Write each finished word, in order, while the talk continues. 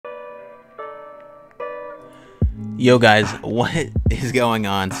Yo guys, what is going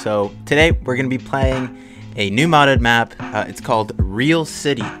on? So today we're going to be playing a new modded map. It's called Real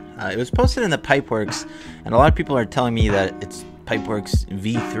City. It was posted in the Pipeworks, and a lot of people are telling me that it's Pipeworks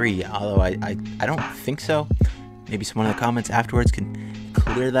V3, although I don't think so. Maybe someone in the comments afterwards can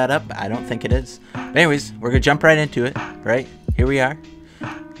clear that up. I don't think it is. But anyways, we're going to jump right into it, right? Here we are.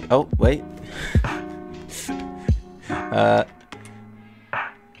 Oh, wait.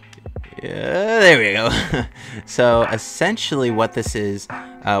 Yeah, there we go. So essentially what this is,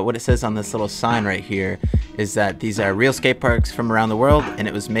 what it says on this little sign right here is that these are real skate parks from around the world, and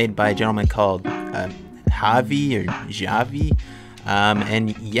it was made by a gentleman called Javi.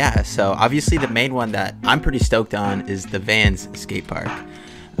 And yeah, so obviously the main one that I'm pretty stoked on is the Vans skate park.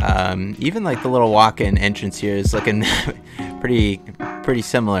 Even like the little walk-in entrance here is looking pretty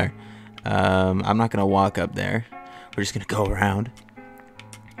similar. I'm not gonna walk up there. We're just gonna go around.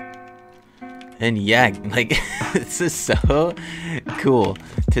 And yeah, like this is so cool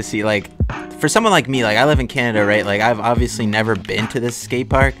to see. Like for someone like me, like I live in Canada, right? Like I've obviously never been to this skate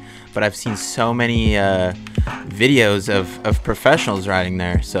park, but I've seen so many videos of professionals riding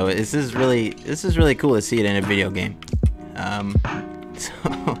there. So this is really cool to see it in a video game. So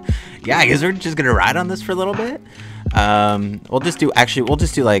yeah, I guess we're just gonna ride on this for a little bit. We'll just do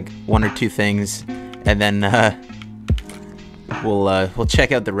like one or two things, and then we'll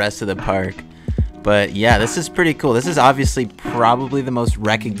check out the rest of the park. But yeah, this is pretty cool. This is obviously probably the most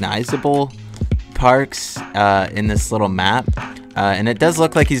recognizable parks in this little map. And it does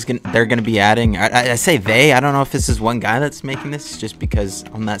look like they're gonna be adding. I say they. I don't know if this is one guy that's making this, just because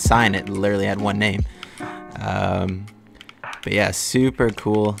on that sign it literally had one name. But yeah, super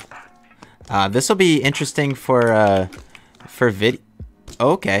cool. This will be interesting for for videos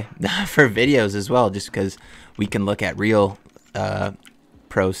as well, just because we can look at real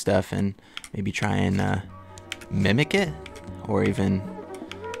pro stuff and maybe try and mimic it, or even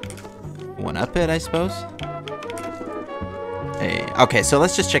one-up it, I suppose. Hey, okay, so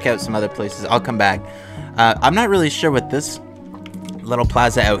let's just check out some other places. I'll come back. I'm not really sure what this little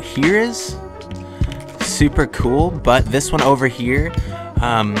plaza out here is. Super cool, but this one over here,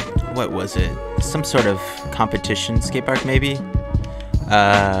 what was it? Some sort of competition skate park, maybe?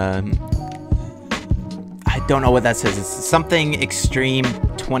 I don't know what that says. It's something extreme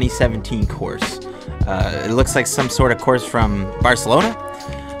 2017 course. It looks like some sort of course from Barcelona.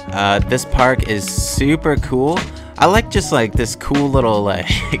 This park is super cool. I like just like this cool little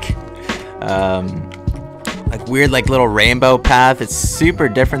like weird like little rainbow path. It's super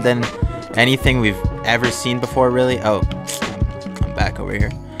different than anything we've ever seen before, really. Oh, I'm back over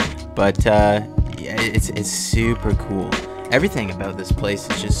here. But yeah, it's super cool. Everything about this place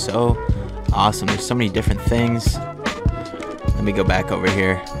is just so awesome. There's so many different things. Let me go back over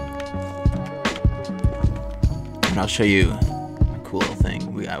here, and I'll show you a cool little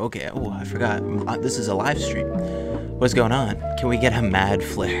thing. We got, okay, oh, I forgot. This is a live stream. What's going on? Can we get a mad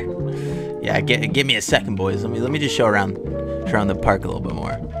flare? Yeah, give me a second, boys. Let me just show around the park a little bit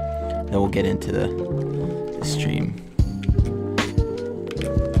more. Then we'll get into the stream.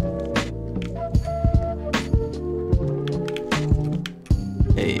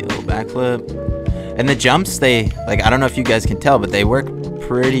 Hey, a little backflip. And the jumps, I don't know if you guys can tell, but they work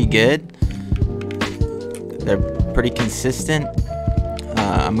pretty good. They're pretty consistent.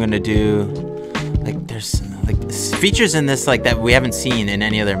 I'm gonna do, like, there's like features in this like that we haven't seen in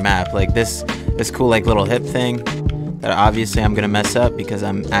any other map. Like this cool like little hip thing that obviously I'm gonna mess up because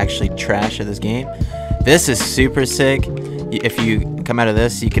I'm actually trash at this game. This is super sick. If you come out of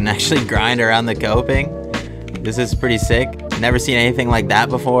this, you can actually grind around the coping. This is pretty sick. Never seen anything like that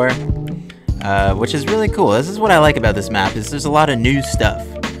before. Which is really cool. This is what I like about this map, is there's a lot of new stuff,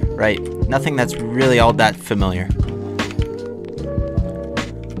 right? Nothing that's really all that familiar.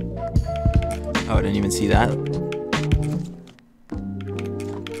 Oh, I didn't even see that.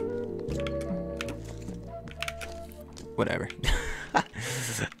 Whatever.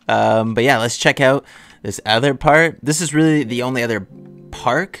 But yeah, let's check out this other part. This is really the only other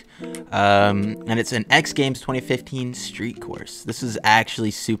park. And it's an X Games 2015 street course. This is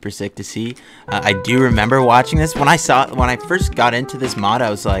actually super sick to see. I do remember watching this. When I first got into this mod, I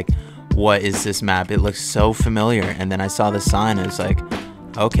was like, what is this map? It looks so familiar. And then I saw the sign and it's like,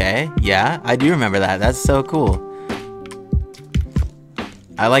 okay, yeah, I do remember that. That's so cool.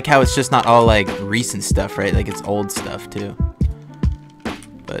 I like how it's just not all like recent stuff, right? Like it's old stuff too.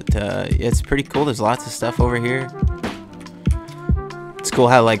 But it's pretty cool. There's lots of stuff over here. It's cool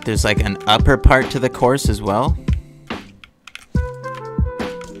how like there's like an upper part to the course as well.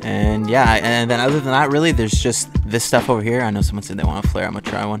 And yeah, and then other than that, really, there's just this stuff over here. I know someone said they want a flare. I'm gonna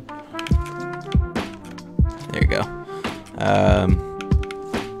try one. There you go.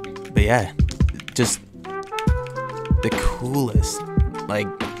 But yeah, just the coolest.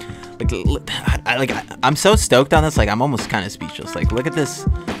 I'm so stoked on this. Like, I'm almost kind of speechless. Like, look at this,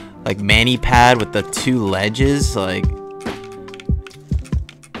 like, mani pad with the 2 ledges. Like,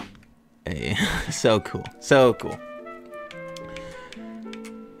 hey, so cool, so cool.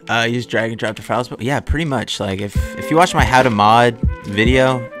 Use drag and drop the files, but yeah, pretty much. Like, if you watch my how to mod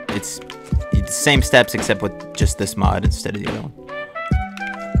video, it's the same steps except with just this mod instead of the other one.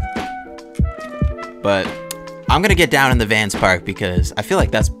 But I'm gonna get down in the Vans Park because I feel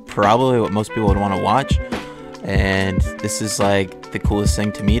like that's probably what most people would want to watch, and this is like the coolest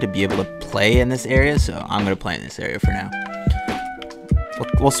thing to me, to be able to play in this area. So I'm gonna play in this area for now.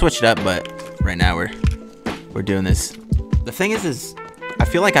 We'll switch it up, but right now we're doing this. The thing is I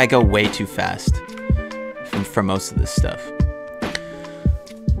feel like I go way too fast for most of this stuff.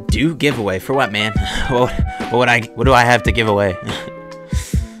 Do giveaway for what, man? what do I have to give away?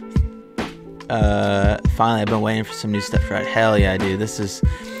 Finally, I've been waiting for some new stuff for it. Hell yeah, dude. This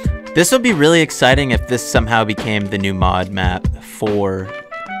would be really exciting if this somehow became the new mod map for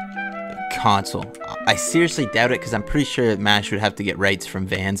console. I seriously doubt it, because I'm pretty sure Mash would have to get rights from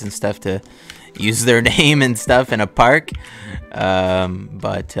Vans and stuff to use their name and stuff in a park.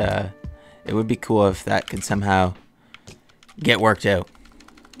 But it would be cool if that could somehow get worked out.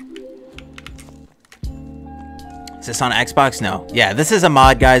 Is this on Xbox? No. Yeah, this is a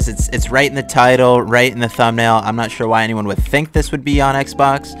mod, guys. It's right in the title, right in the thumbnail. I'm not sure why anyone would think this would be on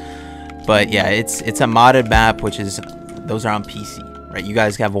Xbox, but yeah, it's a modded map, which is, those are on PC, right? You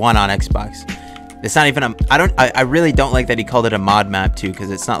guys have one on Xbox. It's not even I really don't like that he called it a mod map too, because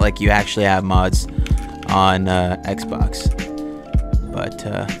it's not like you actually have mods on Xbox. But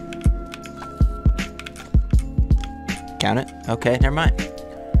count it. Okay, never mind.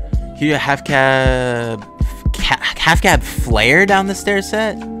 You half cab flare down the stair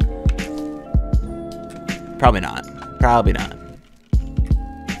set? Probably not. Probably not.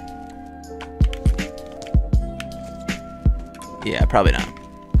 Yeah, probably not.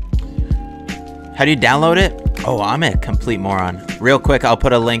 How do you download it? Oh, I'm a complete moron. Real quick, I'll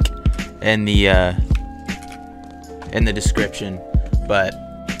put a link in the description. But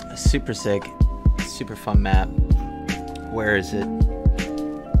super sick, super fun map. Where is it?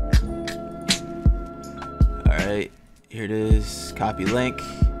 Alright, here it is. Copy link.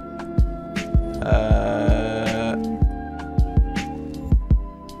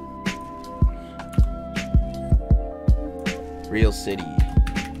 Real City.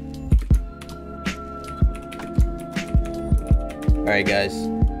 Alright, guys.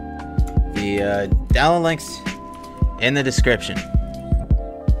 The download links in the description.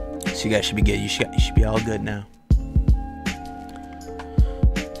 So you guys should be good. You should be all good now.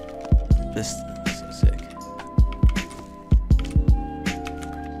 This is so sick.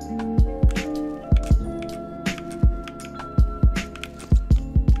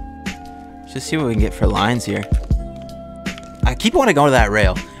 Just see what we can get for lines here. I keep wanting to go to that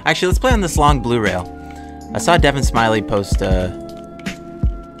rail. Actually, let's play on this long blue rail. I saw Devin Smiley post a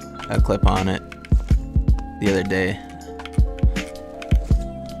clip on it the other day.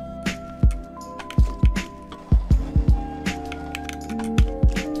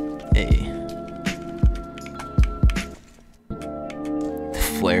 Hey.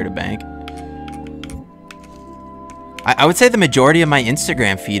 Flare to bank. I would say the majority of my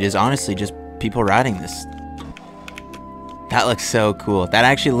Instagram feed is honestly just people riding this. That looks so cool. That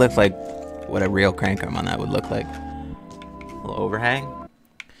actually looked like what a real crank arm on that would look like. A little overhang.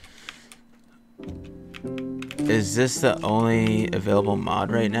 Is this the only available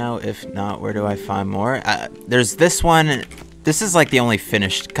mod right now? If not, where do I find more? There's this one. This is like the only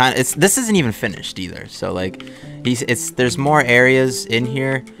finished kind. This isn't even finished either. So like, there's more areas in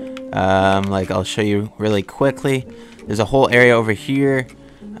here. Like I'll show you really quickly. There's a whole area over here,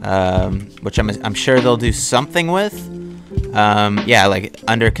 which I'm sure they'll do something with. Yeah, like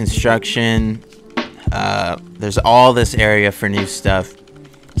under construction. There's all this area for new stuff.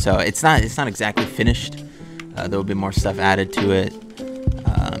 So it's not exactly finished. There will be more stuff added to it.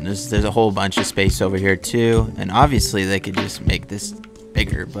 There's a whole bunch of space over here too, and obviously they could just make this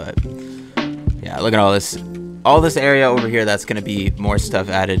bigger. But yeah, look at all this area over here. That's gonna be more stuff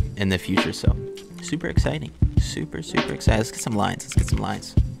added in the future. So super exciting, super exciting. Let's get some lines. Let's get some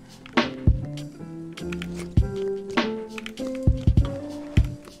lines.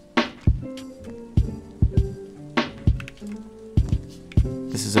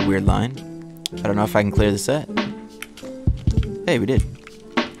 This is a weird line. I don't know if I can clear the set. Hey, we did.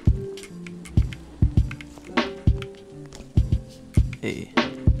 Hey.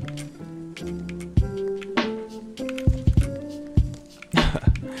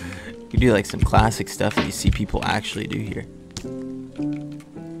 do like some classic stuff that you see people actually do here.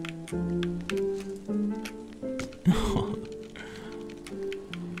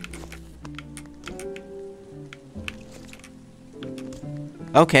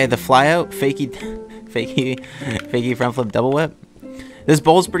 Okay, the fly out, fakey front flip double whip. This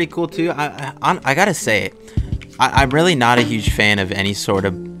bowl's pretty cool too. I gotta say, I'm really not a huge fan of any sort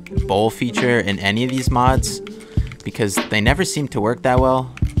of bowl feature in any of these mods because they never seem to work that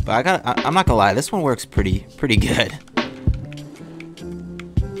well. But I'm not gonna lie, this one works pretty good.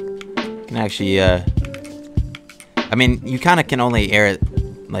 You can actually, I mean, you kind of can only air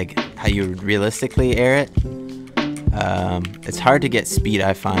it like how you would realistically air it. It's hard to get speed,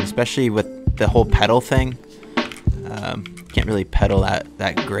 I find, especially with the whole pedal thing. Can't really pedal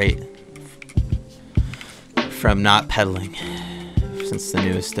that great from not pedaling since the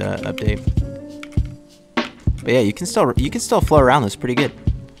newest update. But yeah, you can still flow around this pretty good.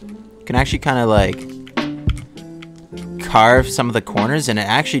 You can actually kind of like carve some of the corners, and it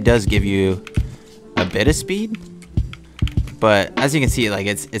actually does give you a bit of speed. But as you can see, like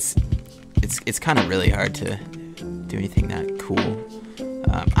it's kind of really hard to do anything that cool.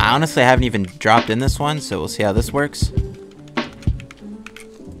 I honestly haven't even dropped in this one, so we'll see how this works.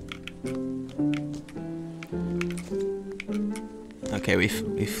 Okay, we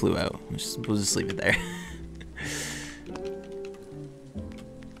flew out. We'll just leave it there.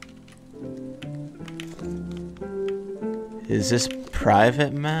 Is this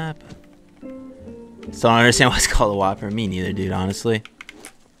private map? Still don't understand why it's called a Whopper. Me neither, dude, honestly.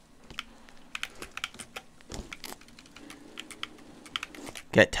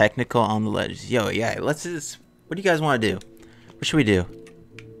 Get technical on the ledges. Yo, yeah, let's just... What do you guys want to do? What should we do?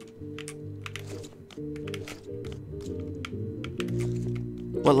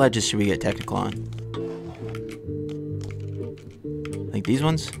 What ledges should we get technical on? Like these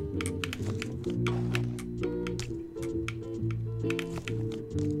ones?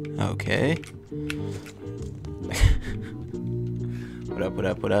 Okay.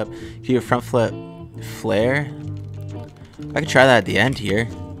 What up? Do your front flip flare? I could try that at the end here.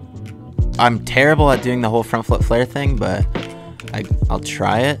 I'm terrible at doing the whole front flip flare thing, but I'll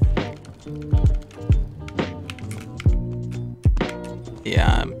try it.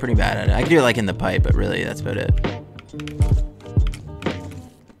 Yeah, I'm pretty bad at it. I can do it like in the pipe, but really that's about it.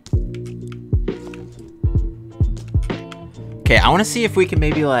 Okay, I want to see if we can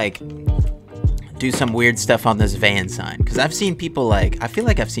maybe like do some weird stuff on this van sign, because I've seen people like, I feel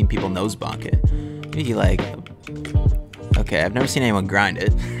like I've seen people nose bonk it. Maybe like, okay, I've never seen anyone grind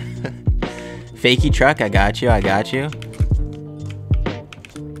it. Fakey truck, I got you.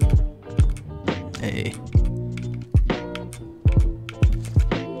 Hey.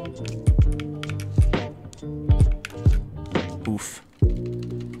 Oof.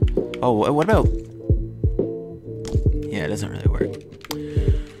 Oh, what about? Yeah, it doesn't really work.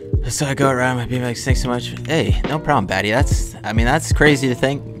 So I go around my BMX. Thanks so much. Hey, no problem, Batty. I mean, that's crazy to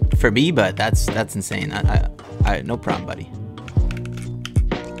think for me, but that's insane. I no problem, buddy.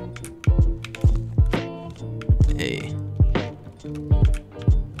 Hey.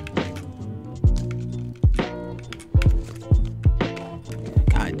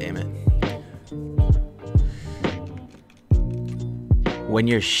 God damn it. When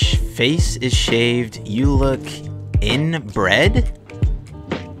your face is shaved, you look inbred?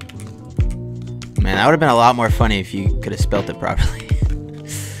 Man, that would have been a lot more funny if you could have spelt it properly.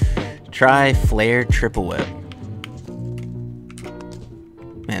 Try flare triple whip.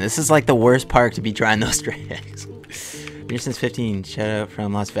 Man, this is like the worst park to be trying those straight eggs. Here since 15, shout out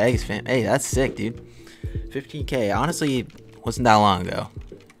from Las Vegas fam. Hey, that's sick, dude. 15K, honestly, wasn't that long ago.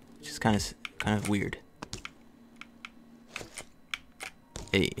 Just kind of weird.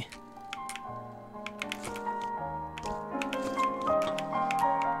 Hey.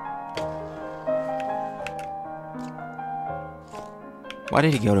 Why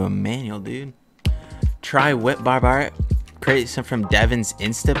did he go to a manual, dude? Try whip bar. Create some from Devin's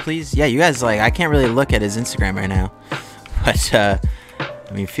Insta, please. Yeah, you guys, like, I can't really look at his Instagram right now. But, I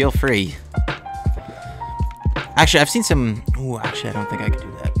mean, feel free. Actually, I've seen some... Ooh, actually, I don't think I could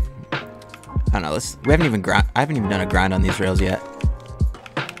do that. I don't know, I haven't even done a grind on these rails yet.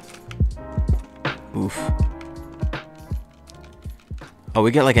 Oof. Oh,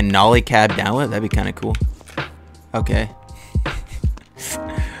 we get like a nollie cab downward? That'd be kind of cool. Okay.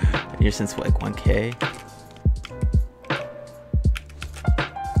 Here since like 1K.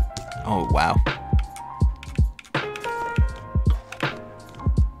 Oh, wow.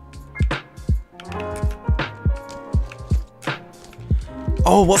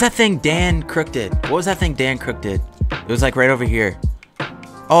 Oh, what was that thing Dan Crook did? What was that thing Dan Crook did? It was like right over here.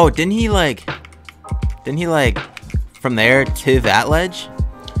 Oh, didn't he like from there to that ledge?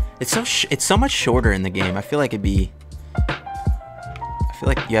 It's so much shorter in the game. I feel like you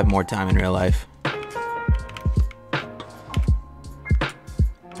have more time in real life.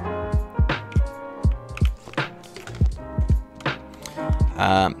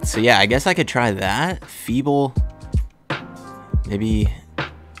 So yeah, I guess I could try that. Feeble, maybe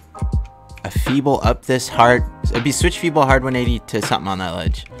a feeble up this hard. It'd be switch feeble hard 180 to something on that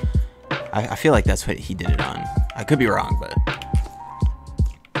ledge. I feel like that's what he did it on. I could be wrong, but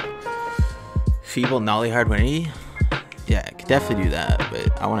feeble nollie hard 180. Yeah, I could definitely do that,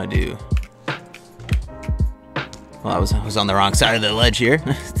 but I want to do. Well, I was on the wrong side of the ledge here.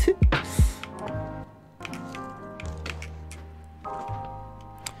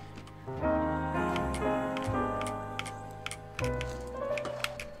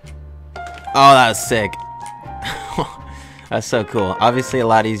 Oh, that was sick. That's so cool. Obviously a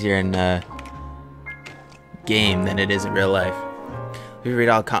lot easier in game than it is in real life. We read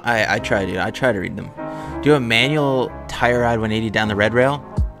all I try, dude. I try to read them. Do a manual tire ride 180 down the red rail.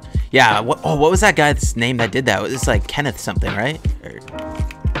 Yeah, what was that guy's name that did that? It's like Kenneth something, right? Or...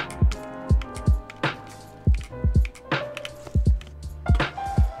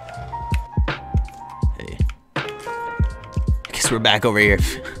 Hey. I guess we're back over here.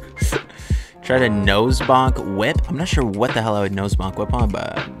 Try to nose bonk whip. I'm not sure what the hell I would nose bonk whip on,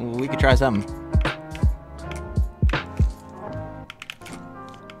 but we could try something.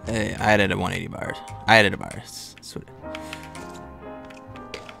 Hey, I added a 180 bars. I added a bar. Sweet.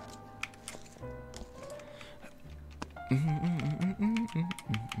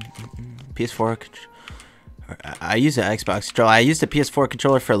 PS4. I use an Xbox controller. I used a PS4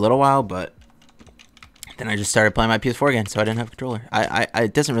 controller for a little while, but then I just started playing my PS4 again, so I didn't have a controller.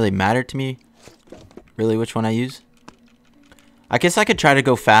 It doesn't really matter to me, really, which one I use. I guess I could try to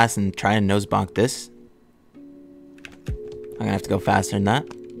go fast and try and nose bonk this. I'm gonna have to go faster than that.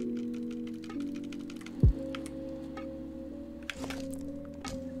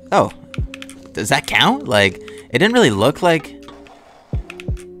 Oh, does that count? Like, it didn't really look like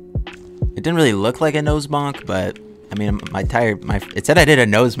a nose bonk, but I mean, it said I did a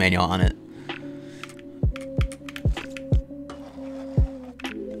nose manual on it.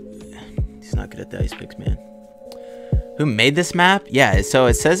 He's not good at the ice picks, man. Who made this map? Yeah, so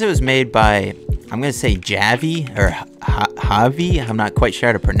it says it was made by, I'm gonna say Javi or Javi. I'm not quite sure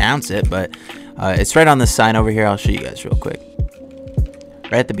how to pronounce it, but it's right on the sign over here. I'll show you guys real quick.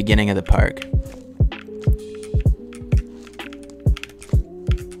 Right at the beginning of the park.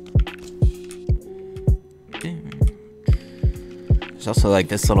 There's also like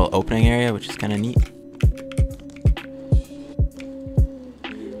this little opening area, which is kind of neat.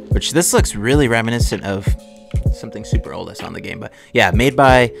 Which this looks really reminiscent of something super old I saw in the game. But yeah, made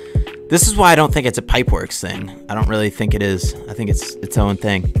by... This is why I don't think it's a Pipeworks thing. I don't really think it is. I think it's its own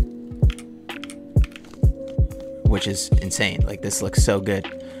thing. Which is insane. Like, this looks so good.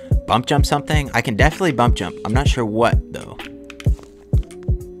 Bump jump something? I can definitely bump jump. I'm not sure what, though.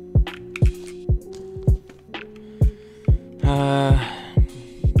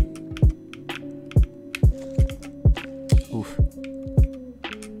 Oof.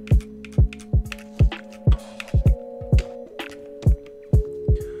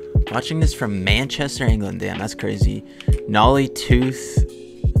 Watching this from Manchester, England. Damn, that's crazy. Nollie tooth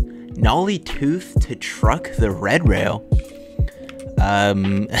to truck the red rail.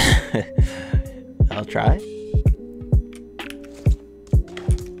 I'll try.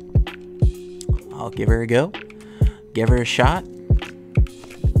 I'll give her a go. Give her a shot.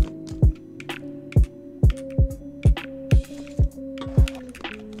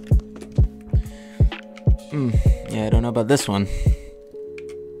 Yeah, I don't know about this one.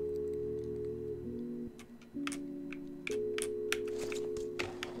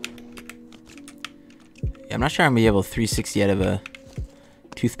 I'm not sure I'm gonna be able to 360 out of a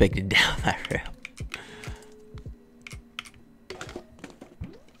toothpick to down that rail.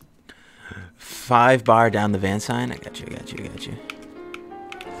 5 bar down the van sign. I got you.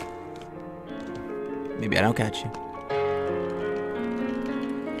 Maybe I don't catch you.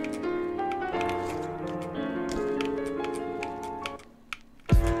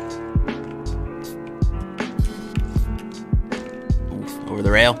 Oof, over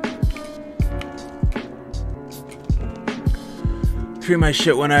the rail. Threw my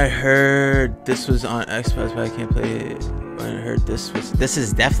shit when I heard this was on Xbox, but I can't play it. When I heard this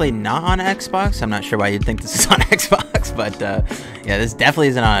is definitely not on Xbox. I'm not sure why you'd think this is on Xbox, but yeah, this definitely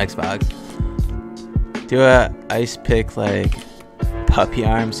isn't on Xbox. Do a ice pick like puppy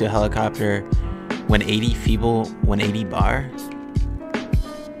arms, do a helicopter 180 feeble 180 bar.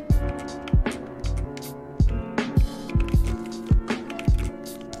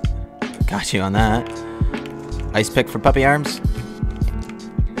 Got you on that. Ice pick for puppy arms.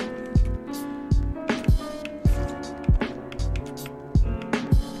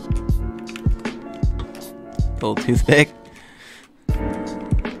 Little toothpick.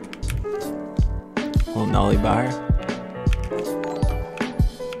 Little nollie bar.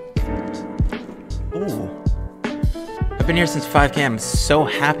 Ooh. I've been here since 5K. I'm so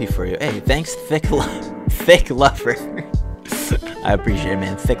happy for you. Hey, thanks, thick lover. I appreciate it,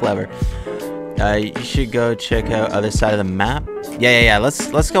 man. Thick lover. You should go check out other side of the map. Yeah.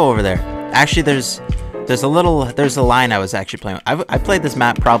 Let's go over there. Actually, there's a line I was actually playing with. I played this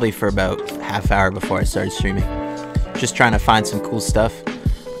map probably for about half hour before I started streaming. Just trying to find some cool stuff.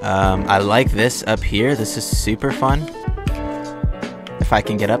 I like this up here. This is super fun. If I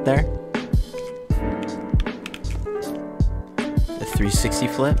can get up there. The 360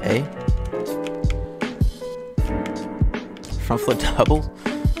 flip, eh? Front flip double.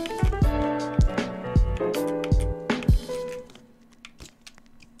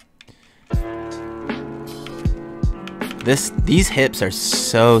 These hips are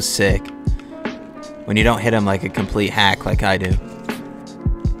so sick when you don't hit them like a complete hack like I do.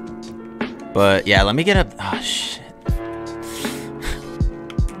 But yeah, let me get up. Oh shit.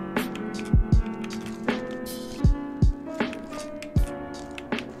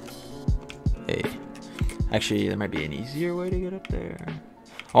 Hey, actually, there might be an easier way to get up there.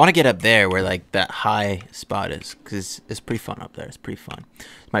 I want to get up there where like that high spot is, because it's pretty fun up there. It's pretty fun.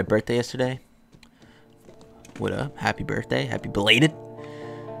 It's my birthday yesterday. What up? Happy birthday. Happy belated.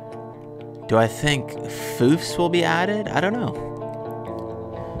 Do I think foofs will be added? I don't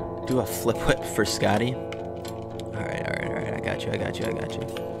know. Do a flip whip for Scotty. Alright. I got you.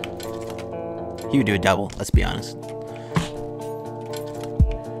 He would do a double, let's be honest.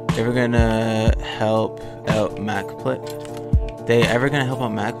 Ever gonna help out Mac play? They ever gonna help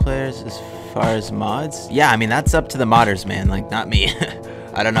out Mac players as far as mods? Yeah, I mean, that's up to the modders, man. Like, not me.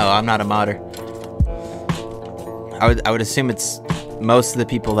 I don't know. I'm not a modder. I would assume it's most of the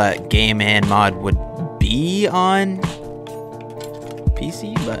people that game and mod would be on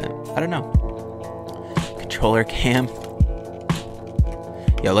PC, but I don't know. Controller cam.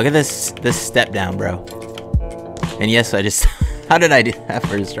 Yo, look at this step down, bro. And yes, I just how did I do that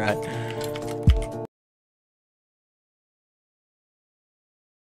first try?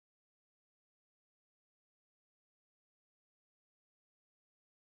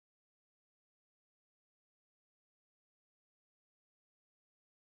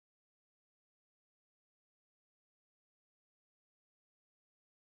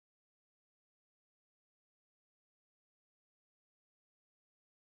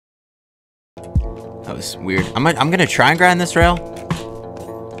 That was weird. I'm gonna try and grind this rail.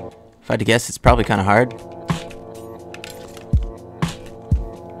 If I had to guess, it's probably kind of hard.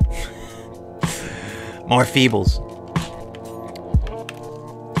 More feebles.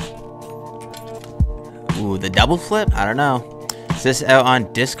 Ooh, the double flip? I don't know. Is this out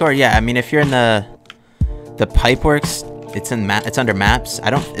on Discord? Yeah, I mean, if you're in the Pipeworks, it's under maps.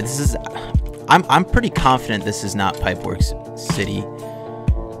 I'm pretty confident this is not Pipeworks City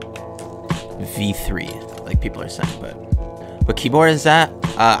V3, like people are saying, but what keyboard is that?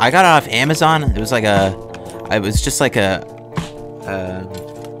 I got it off Amazon. It was just like an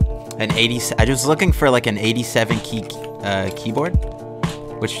 80. I was looking for like an 87 key keyboard,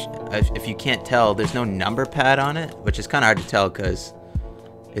 which if you can't tell, there's no number pad on it, which is kind of hard to tell because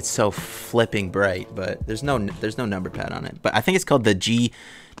it's so flipping bright. But there's no number pad on it. But I think it's called the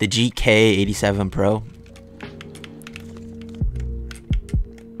GK87 Pro.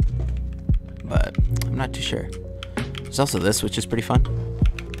 But I'm not too sure. There's also this, which is pretty fun.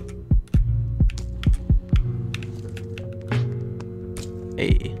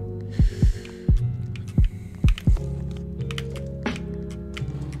 Hey.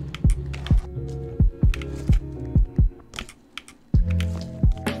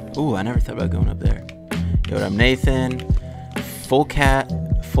 Ooh, I never thought about going up there. Yo, what up, Nathan? Full cab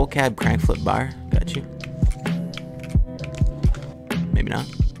crank flip bar. Got you. Maybe not.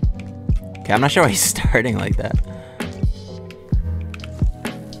 Okay, I'm not sure why he's starting like that.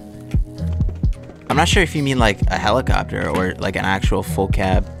 I'm not sure if you mean like a helicopter or like an actual full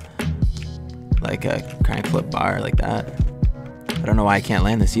cab, like a crank flip bar like that. I don't know why I can't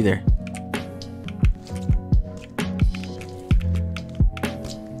land this either.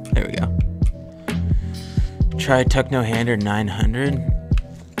 There we go. Try tuck no hander 900.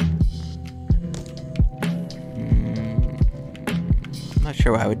 I'm not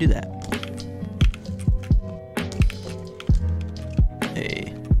sure why I would do that.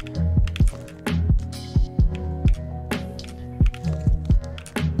 Hey.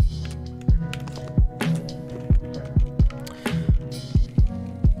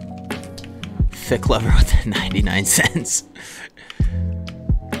 Thick Lover with 99 cents.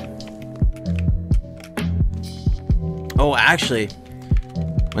 Oh, actually,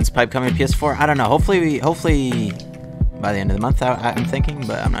 when's Pipe coming to PS4? I don't know. Hopefully by the end of the month, I'm thinking,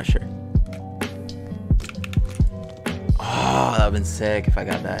 but I'm not sure. Oh, that would've been sick if I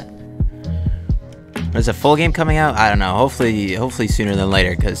got that. There's a full game coming out? I don't know. Hopefully sooner than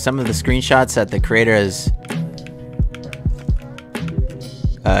later, because some of the screenshots that the creator has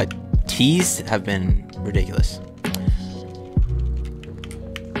teased have been ridiculous.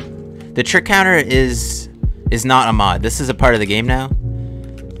 The trick counter is not a mod. This is a part of the game now.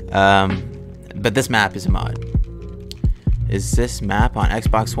 But this map is a mod. Is this map on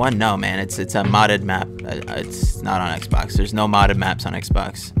Xbox One? No, man. It's a modded map. It's not on Xbox. There's no modded maps on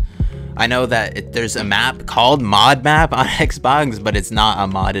Xbox. I know that there's a map called Mod Map on Xbox, but it's not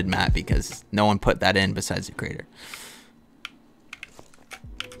a modded map because no one put that in besides the creator.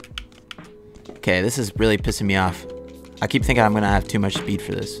 Okay, this is really pissing me off. I keep thinking I'm gonna have too much speed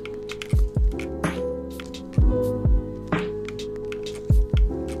for this.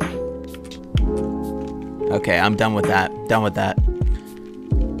 Okay, I'm done with that. Done with that.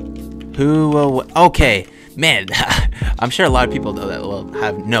 Who will... Okay, man. I'm sure a lot of people though that will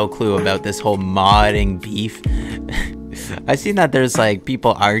have no clue about this whole modding beef. I've seen that there's like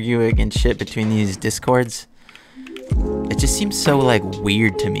people arguing and shit between these discords. It just seems so like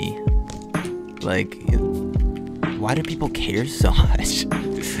weird to me. Like, why do people care so much?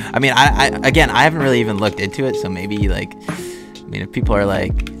 I mean, again, I haven't really even looked into it, so maybe like, I mean, if people are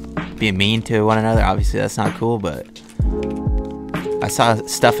like being mean to one another, obviously that's not cool, but I saw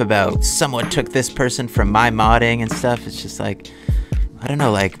stuff about someone took this person from my modding and stuff. It's just like, I don't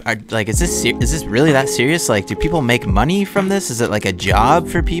know, like, is this really that serious? Like, do people make money from this? Is it like a job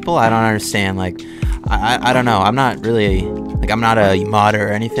for people? I don't understand. Like, I don't know. I'm not really, like, I'm not a modder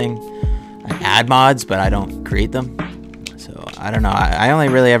or anything. I add mods, but I don't create them. So I don't know. I only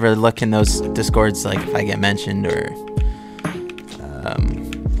really ever look in those discords like if I get mentioned or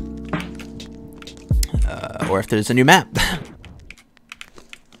if there's a new map.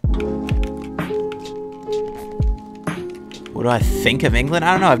 What do I think of England?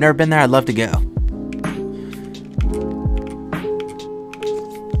 I don't know. I've never been there. I'd love to go.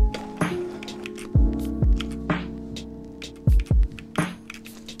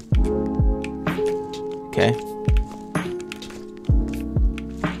 Okay.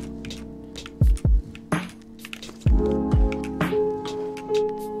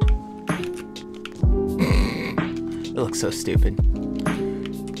 It looks so stupid.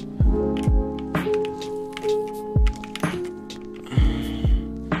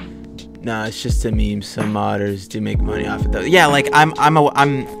 No, it's just a meme. Some modders do make money off it though. Yeah, like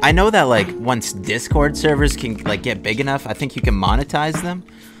I know that like once Discord servers can like get big enough, I think you can monetize them.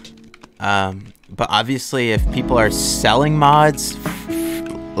 But obviously if people are selling mods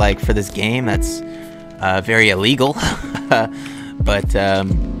like for this game, that's very illegal. But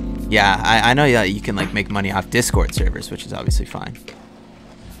yeah, I know that you can like make money off Discord servers, which is obviously fine.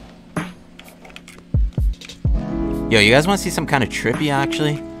 Yo, you guys want to see some kind of trippy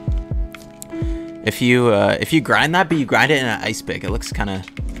actually? If you grind that, but you grind it in an ice pick, it looks kind of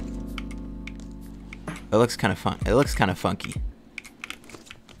fun. It looks kind of funky.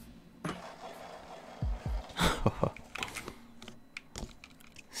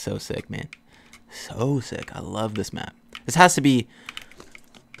 So sick, man. So sick. I love this map. This has to be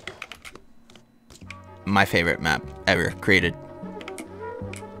my favorite map ever created.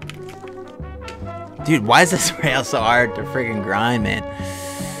 Dude, why is this rail so hard to freaking grind, man?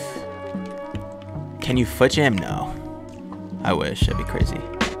 Can you foot jam? No. I wish. That'd be crazy.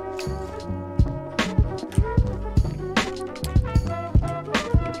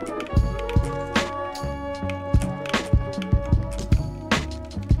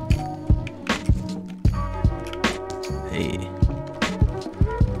 Hey.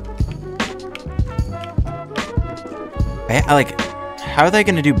 I like, how are they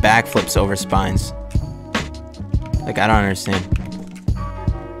gonna do backflips over spines? Like, I don't understand.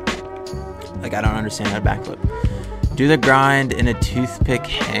 Like, I don't understand how to backflip. Do the grind in a toothpick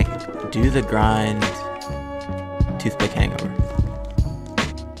do the grind toothpick hangover.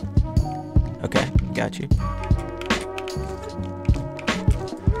 Okay, got you.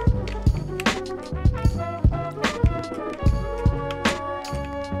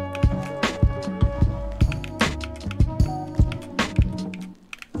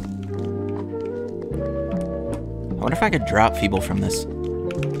 I wonder if I could drop Feeble from this.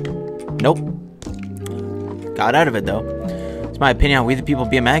 Nope. Got out of it though. It's my opinion on We the People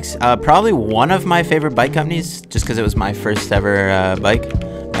BMX. Probably one of my favorite bike companies, just because it was my first ever bike.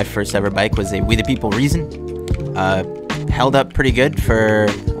 My first ever bike was a We the People Reason. Held up pretty good for,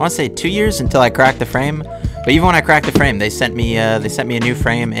 I want to say 2 years until I cracked the frame. But even when I cracked the frame, they sent me a new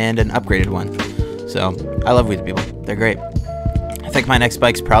frame and an upgraded one. So I love We the People. They're great. I think my next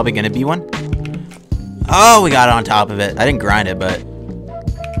bike's probably gonna be one. Oh, we got it on top of it. I didn't grind it, but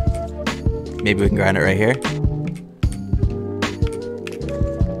maybe we can grind it right here.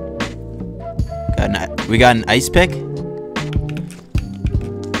 We got an ice pick.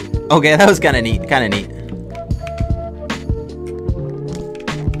 Okay, that was kind of neat. Kind of neat.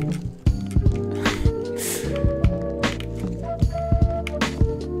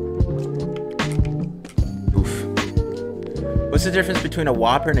 What's the difference between a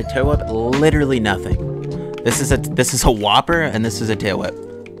whopper and a tail whip? Literally nothing. This is a whopper and this is a tail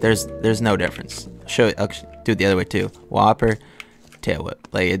whip. There's no difference. I'll do it the other way too. Whopper, tail whip.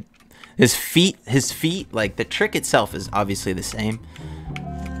 Like his feet, like the trick itself is obviously the same.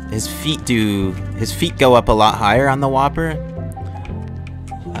 His feet go up a lot higher on the whopper.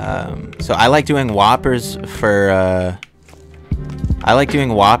 So I like doing whoppers for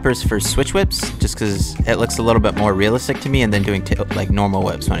switch whips just because it looks a little bit more realistic to me, and then doing like normal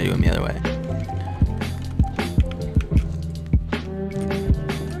whips when I do them the other way.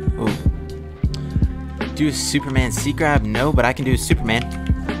 Ooh. Do a Superman seat grab? No, but I can do Superman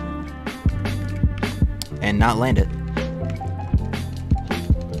and not land it.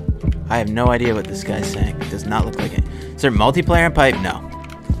 I have no idea what this guy's saying. It does not look like it. Is there multiplayer in pipe? No.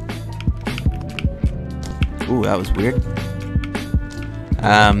 Ooh, that was weird.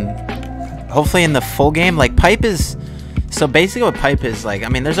 Hopefully in the full game, like pipe is, so basically what pipe is like, I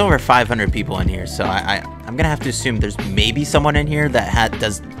mean, there's over 500 people in here, so I'm gonna have to assume there's maybe someone in here that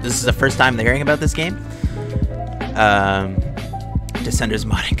this is the first time they're hearing about this game. Descenders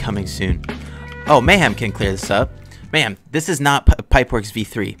modding coming soon. Oh, Mayhem can clear this up. Mayhem, this is not Pipeworks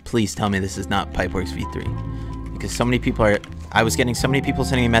V3. Please tell me this is not Pipeworks V3. Because so many people I was getting so many people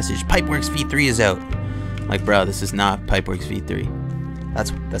sending me a message, Pipeworks V3 is out. I'm like, bro, this is not Pipeworks V3.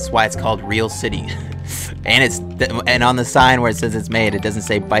 That's why it's called Real City. and on the sign where it says it's made, it doesn't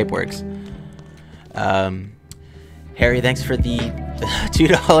say Pipeworks. Harry, thanks for the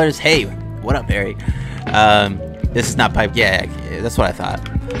 $2. Hey, what up, Harry? This is not pipe. Yeah, that's what I thought.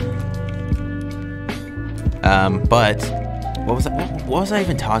 But what was I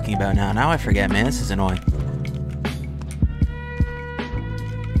even talking about now? Now I forget, man. This is annoying.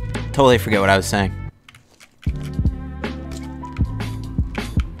 Totally forget what I was saying.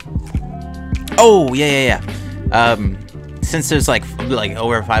 Oh, yeah. Since there's like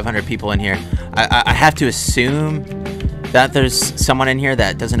over 500 people in here, I have to assume that there's someone in here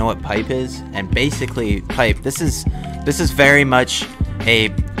that doesn't know what pipe is. And basically, pipe, this is very much a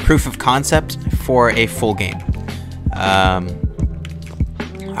proof of concept for a full game. I'm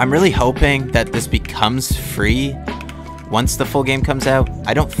really hoping that this becomes free once the full game comes out.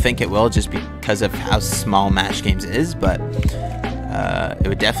 I don't think it will, just because of how small Mash Games is, but it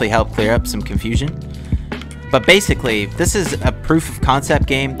would definitely help clear up some confusion. But basically, this is a proof of concept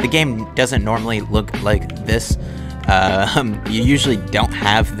game. The game doesn't normally look like this. You usually don't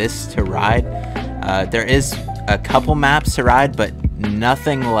have this to ride. There is a couple maps to ride, but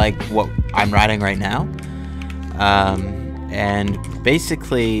nothing like what I'm riding right now. And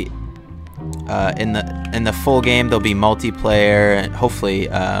basically, in the full game, there'll be multiplayer, and hopefully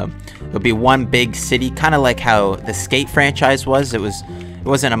there'll be one big city, kind of like how the Skate franchise was. It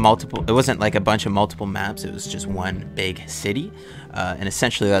wasn't like a bunch of multiple maps. It was just one big city, and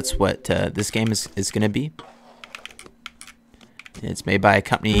essentially that's what this game is going to be. It's made by a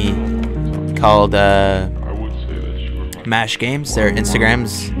company called Mash Games. Their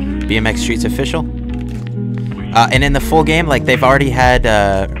Instagram's BMX Streets Official. And in the full game, like, they've already had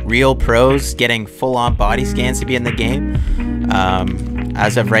real pros getting full-on body scans to be in the game.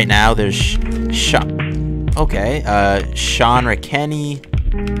 As of right now, there's Sean Rakenny,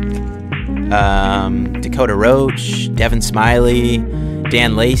 Dakota Roach, Devin Smiley,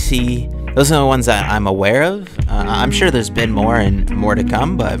 Dan Lacey. Those are the ones that I'm aware of. I'm sure there's been more and more to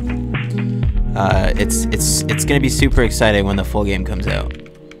come, but it's gonna be super exciting when the full game comes out.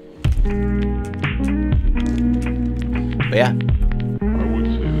 But yeah,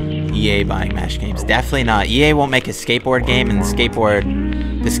 EA buying Mash Games, definitely not. EA won't make a skateboard game, and the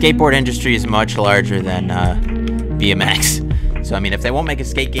skateboard industry is much larger than BMX. So I mean, if they won't make a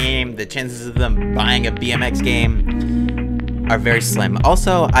skate game, the chances of them buying a BMX game are very slim.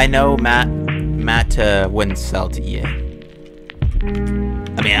 Also, I know Matt wouldn't sell to EA.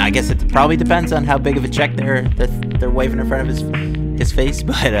 I mean, I guess it probably depends on how big of a check they're waving in front of his face,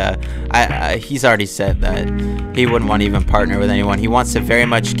 but he's already said that he wouldn't want to even partner with anyone. He wants to very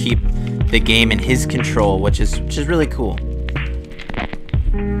much keep the game in his control, which is really cool.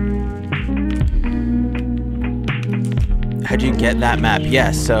 How'd you get that map?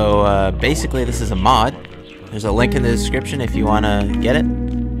 Yeah, so basically this is a mod. There's a link in the description if you want to get it.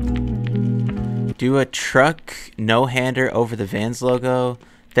 Do a truck no-hander over the Vans logo,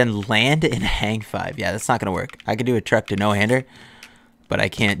 then land in hang 5. Yeah, that's not going to work. I could do a truck to no-hander, but I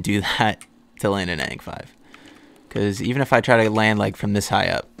can't do that to land in hang 5. Because even if I try to land like from this high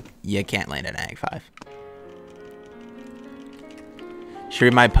up, you can't land in hang 5. Should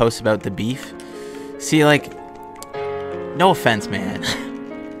read my post about the beef. See, like, no offense, man.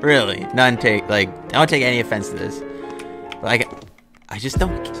 Really, don't take any offense to this. Like, I just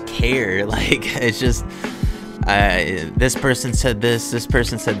don't care. Like, it's just this person said this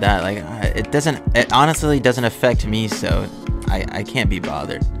person said that. Like, it honestly doesn't affect me, so I can't be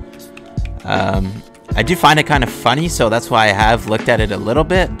bothered. I do find it kind of funny, so that's why I have looked at it a little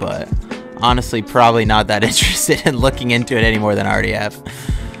bit, but honestly probably not that interested in looking into it any more than I already have.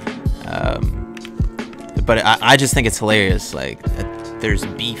 But I just think it's hilarious. Like, there's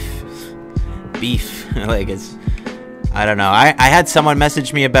beef. Like, it's, I don't know. I had someone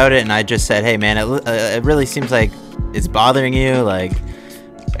message me about it, and I just said, hey man, it really seems like it's bothering you. Like,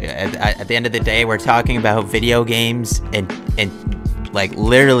 at the end of the day, we're talking about video games and like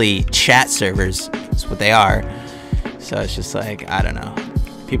literally chat servers. That's what they are. So it's just like, I don't know.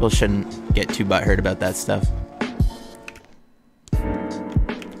 People shouldn't get too butthurt about that stuff.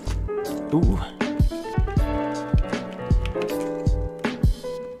 Ooh.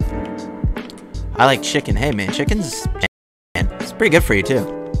 I like chicken. Hey man, chicken's, man, it's pretty good for you too.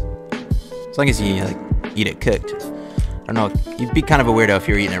 As long as you like eat it cooked. I don't know. You'd be kind of a weirdo if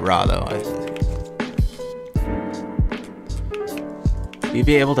you were eating it raw though. You'd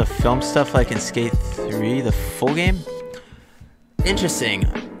be able to film stuff like in Skate 3, the full game? Interesting.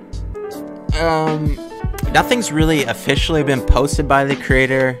 Nothing's really officially been posted by the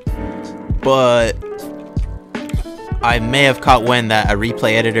creator, but I may have caught wind that a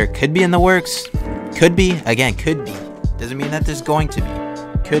replay editor could be in the works. Could be. Again, could be. Doesn't mean that there's going to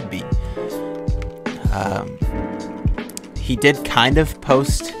be. Could be. He did kind of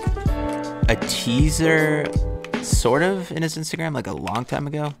post a teaser, sort of, in his Instagram, like a long time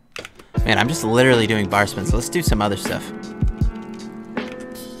ago. Man, I'm just literally doing bar spins. Let's do some other stuff.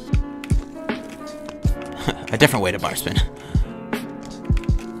 A different way to bar spin.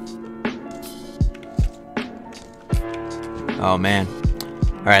 Oh man.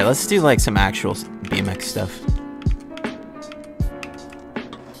 Alright, let's do like some actual BMX stuff.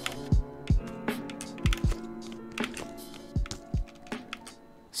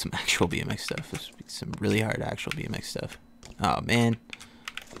 Some actual BMX stuff. This would be some really hard actual BMX stuff. Oh man.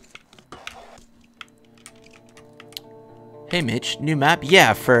 Hey Mitch, new map?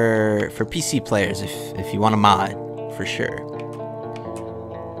 Yeah, for PC players if you want a mod, for sure.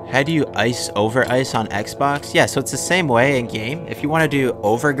 How do you ice over ice on Xbox? Yeah, so it's the same way in game. If you want to do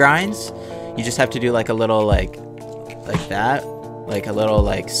over grinds, you just have to do like a little like that, like a little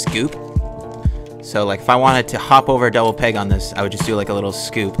like scoop. So like if I wanted to hop over a double peg on this, I would just do like a little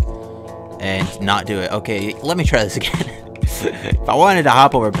scoop and not do it. Okay, let me try this again. If I wanted to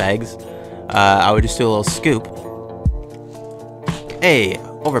hop over pegs, I would just do a little scoop. Hey,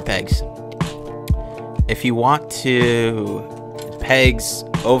 over pegs. If you want to pegs,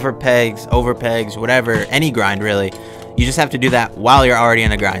 over pegs, whatever, any grind really, you just have to do that while you're already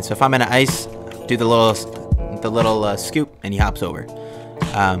in a grind. So if I'm in an ice, do the little scoop, and he hops over.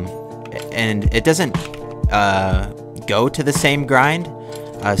 And it doesn't go to the same grind,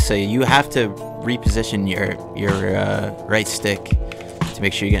 so you have to reposition your right stick to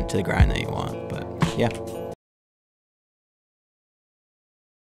make sure you get into the grind that you want. But yeah.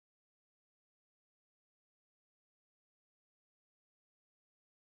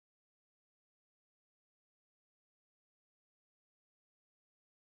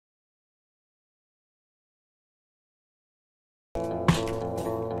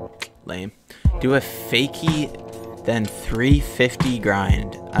 Lame. Do a fakie, then 350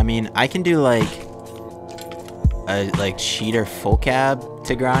 grind. I mean, I can do like a cheater full cab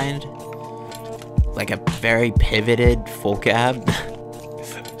to grind, like a very pivoted full cab.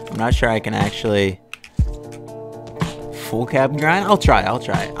 I'm not sure I can actually full cab grind. I'll try.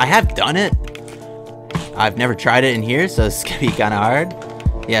 I have done it. I've never tried it in here, so it's gonna be kind of hard.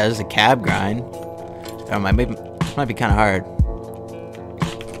 Yeah, there's a cab grind. Oh, this might be kind of hard.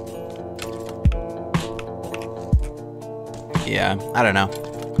 Yeah, I don't know.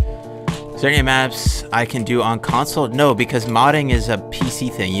 Is there any maps I can do on console? No, because modding is a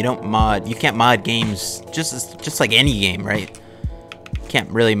PC thing. You don't mod, you can't mod games just like any game, right? You can't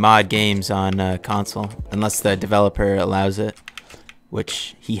really mod games on console unless the developer allows it,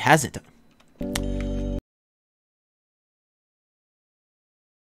 which he hasn't done.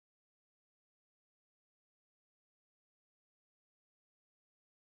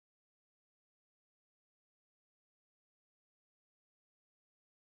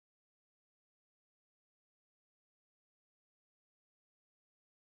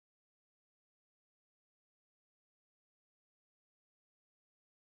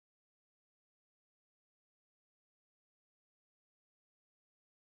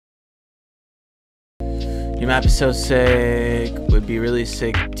 New map is so sick. Would be really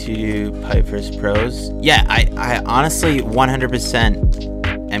sick to do pipe versus pros. Yeah, I honestly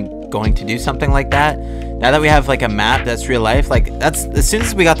 100% am going to do something like that. Now that we have like a map that's real life, like that's as soon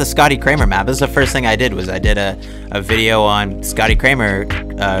as we got the Scotty Kramer map, this is the first thing I did was I did a video on Scotty Kramer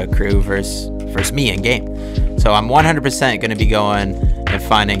crew versus me in game. So I'm 100% going to be going and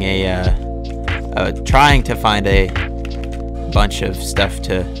finding trying to find a bunch of stuff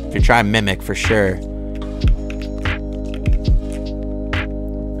to try and mimic for sure.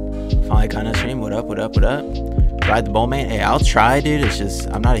 Finally got on stream. What up, what up, what up? Ride the bull, man. Hey, I'll try, dude. It's just,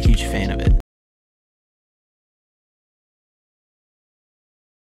 I'm not a huge fan of it.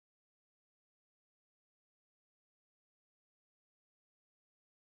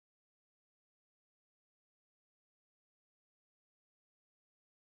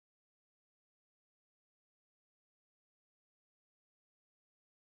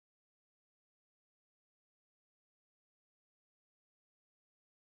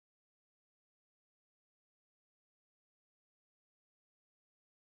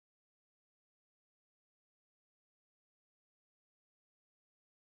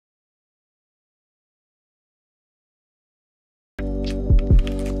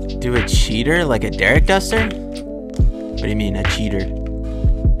 Do a cheater? Like a Derek Duster? What do you mean, a cheater?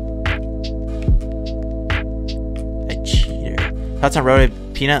 A cheater. Thoughts on Roto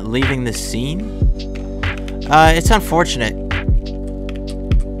Peanut leaving the scene? It's unfortunate.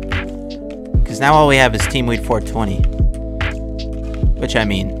 Because now all we have is Team Weed 420. Which, I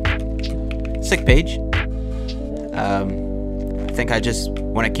mean, sick page. I think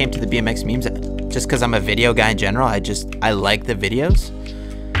when it came to the BMX memes, just because I'm a video guy in general, I like the videos.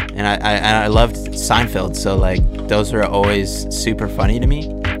 And I loved Seinfeld, so like those were always super funny to me.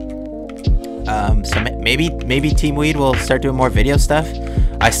 So maybe Team Weed will start doing more video stuff.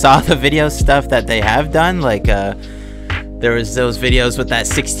 I saw the video stuff that they have done, like there was those videos with that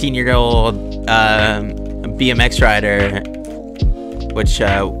 16-year-old BMX rider, which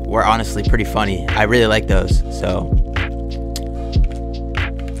were honestly pretty funny. I really like those. So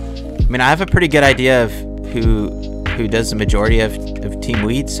I mean, I have a pretty good idea of who does the majority of Team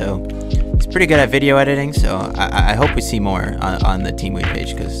Weed, so he's pretty good at video editing, so I hope we see more on the Team Weed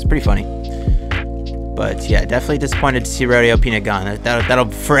page, because it's pretty funny. But yeah, definitely disappointed to see Rodeo Peanut gone. That'll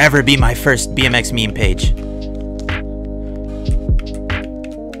forever be my first BMX meme page.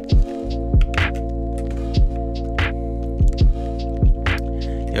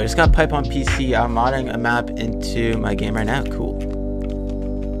 Yo, I just got pipe on PC. I'm modding a map into my game right now. Cool.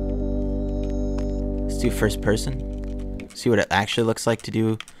 Let's do first person. See what it actually looks like to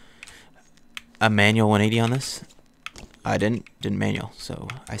do a manual 180 on this. I didn't manual, so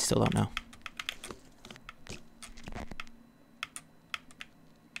I still don't know.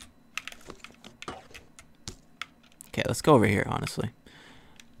 Okay, let's go over here, honestly.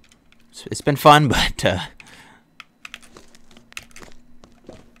 It's been fun, but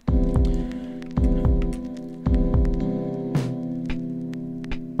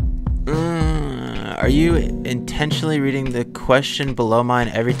are you intentionally reading the question below mine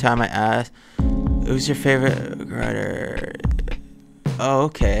every time I ask, who's your favorite writer? Oh,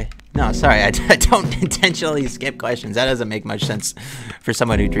 okay. No, sorry, I don't intentionally skip questions. That doesn't make much sense for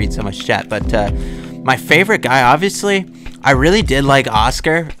someone who reads so much chat. But my favorite guy, obviously, I really did like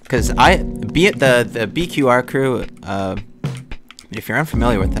Oscar, because the BQR crew, if you're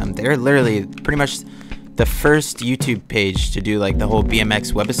unfamiliar with them, they're literally pretty much the first YouTube page to do like the whole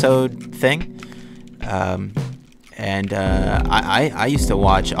BMX webisode thing. I used to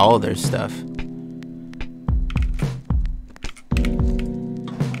watch all of their stuff.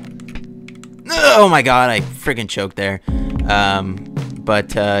 Oh my god, I freaking choked there.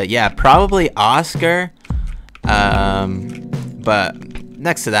 Yeah, probably Oscar. But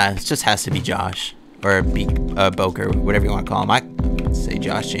next to that, it just has to be Josh or Boker, whatever you want to call him. I would say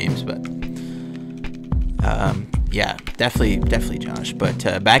Josh James, but yeah, definitely Josh.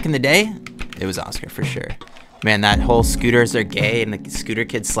 But back in the day, It was Oscar for sure. Man, that whole scooters are gay and the scooter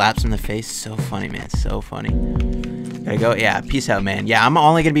kid slaps him in the face. So funny, man. So funny. Gotta go. Yeah, peace out, man. Yeah, I'm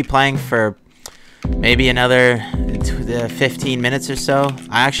only gonna be playing for maybe another 15 minutes or so.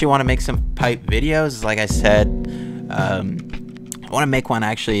 I actually want to make some pipe videos. Like I said, I want to make one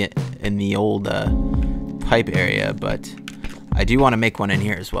actually in the old pipe area, but I do want to make one in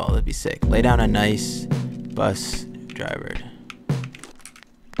here as well. That'd be sick. Lay down a nice bus driver.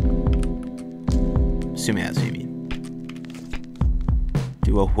 Assuming that's what you mean.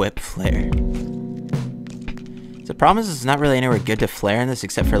 Do a whip flare. The problem is it's not really anywhere good to flare in this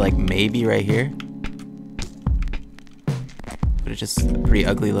except for like maybe right here. But it's just a pretty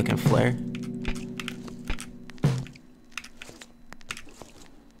ugly looking flare.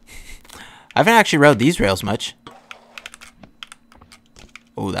 I haven't actually rode these rails much.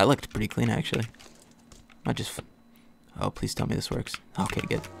 Oh, that looked pretty clean actually. Might just... Oh, please tell me this works. Okay,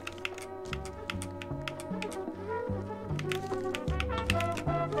 good.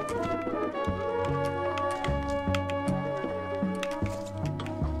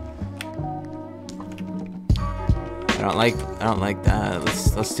 I don't like that.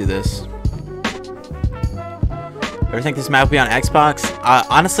 Let's do this. Ever think this map will be on Xbox?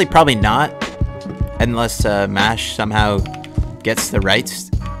 Honestly, probably not, unless Mash somehow gets the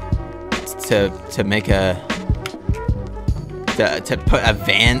rights to make a to put a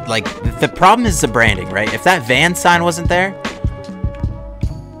van. Like the problem is the branding, right? If that van sign wasn't there,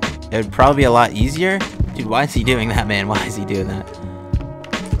 it would probably be a lot easier. Dude, why is he doing that, man? Why is he doing that?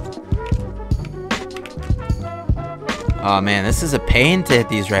 Oh man, this is a pain to hit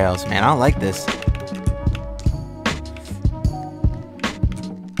these rails, man. I don't like this.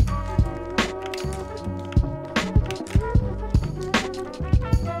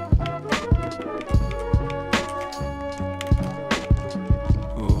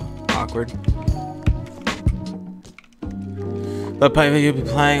 Ooh, awkward. But you'll be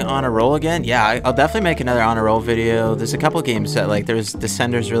playing on a roll again? Yeah, I'll definitely make another on a roll video. There's a couple games that like there's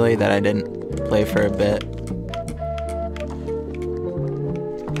Descenders really that I didn't play for a bit.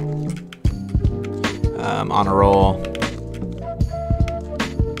 On a roll.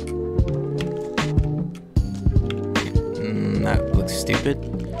 That looks stupid.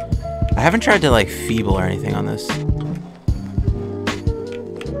 I haven't tried to like feeble or anything on this.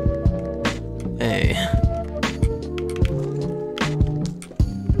 Hey.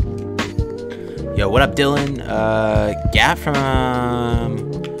 Yo, what up, Dylan? Gap from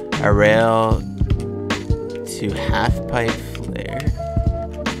a rail to half pipe flare.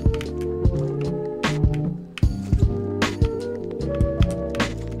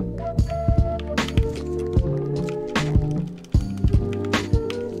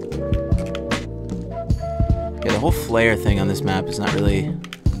 The whole flare thing on this map is not really...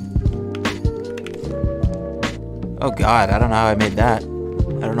 Oh god, I don't know how I made that. I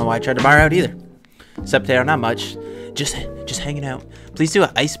don't know why I tried to bar out either. TheOldPotato, not much. Just hanging out. Please do an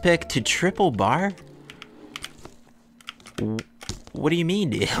ice pick to triple bar? What do you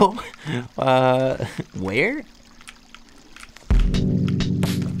mean, deal? Where?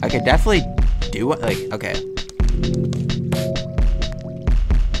 I could definitely do it, like, okay.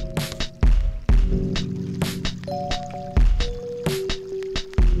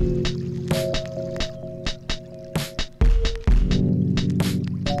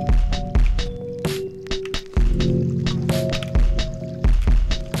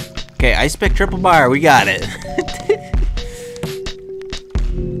 Okay, ice pick triple bar, we got it.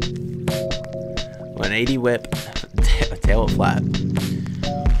 180 whip, tail flat.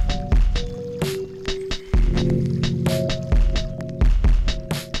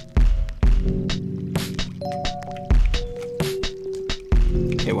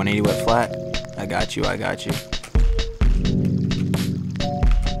 Okay, 180 whip flat. I got you, I got you.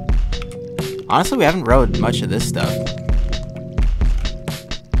 Honestly, we haven't rode much of this stuff.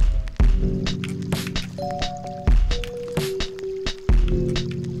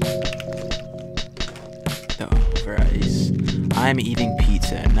 I'm eating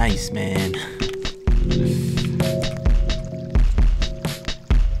pizza. Nice, man.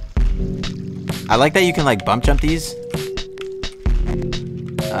 I like that you can like bump jump these.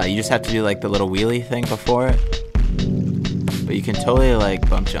 You just have to do like the little wheelie thing before it. But you can totally like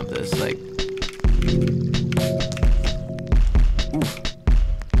bump jump this. Like, ooh.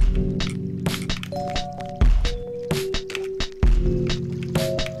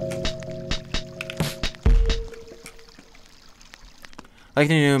 I like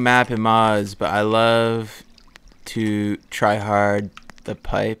the new map and mods, but I love to try hard the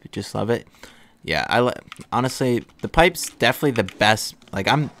pipe. Just love it. Yeah, honestly, the pipe's definitely the best. Like,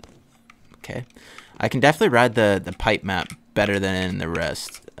 okay, Okay. I can definitely ride the pipe map better than the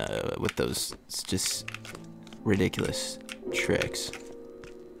rest with those just ridiculous tricks.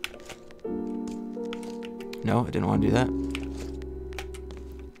 No, I didn't want to do that.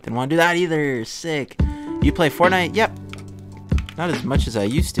 Didn't want to do that either. Sick. You play Fortnite? Yep. Not as much as I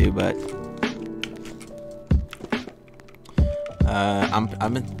used to, but I'm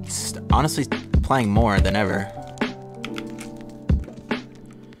honestly playing more than ever.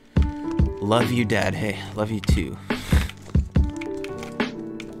 Love you, Dad. Hey, love you too.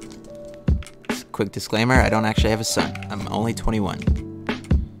 Quick disclaimer, I don't actually have a son. I'm only 21.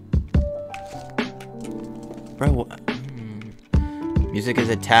 Bro, music is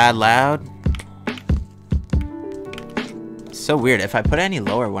a tad loud. It's so weird. If I put it any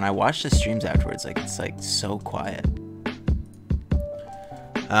lower, when I watch the streams afterwards, like it's like so quiet.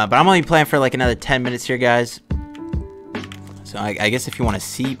 But I'm only playing for like another 10 minutes here, guys. So I guess if you want to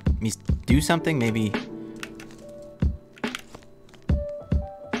see me do something, maybe...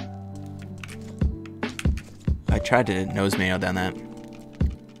 I tried to nose manual down that.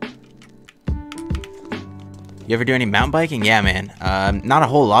 You ever do any mountain biking? Yeah, man. Not a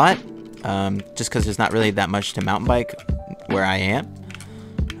whole lot. Just because there's not really that much to mountain bike where I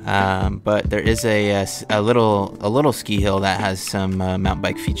am. But there is a little ski hill that has some mountain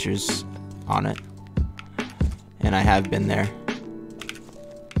bike features on it. And I have been there.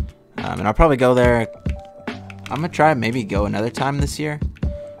 And I'll probably go there. I'm gonna try maybe go another time this year.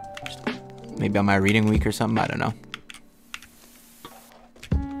 Maybe on my reading week or something. I don't know.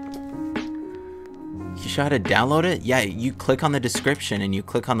 You should how to download it? Yeah, you click on the description and you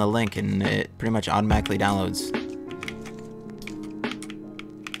click on the link and it pretty much automatically downloads.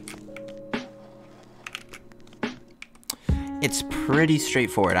 It's pretty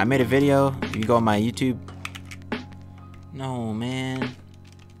straightforward. I made a video. You go on my YouTube. No, man.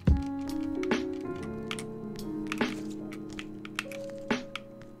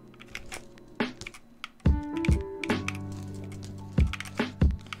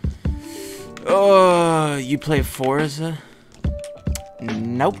 Oh, you play Forza?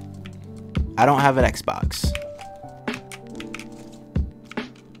 Nope. I don't have an Xbox.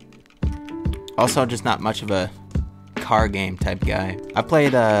 Also, just not much of a car game type guy. I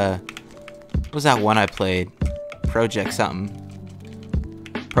played, what was that one I played? Project something.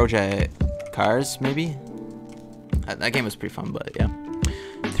 Project Cars, maybe? That game was pretty fun, but yeah.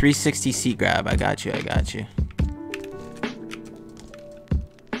 360 seat grab. I got you, I got you.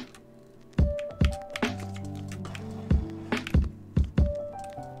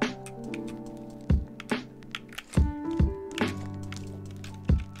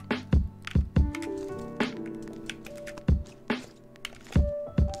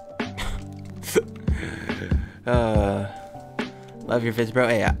 Love your vids, bro.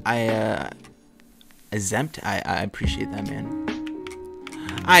 Hey, exempt. I appreciate that, man.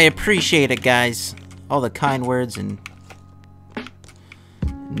 I appreciate it, guys. All the kind words and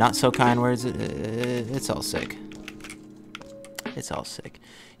not so kind words. It's all sick. It's all sick.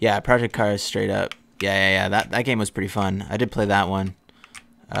 Yeah, Project Cars straight up. Yeah. That game was pretty fun. I did play that one.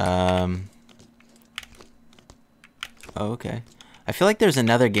 Oh, okay. I feel like there's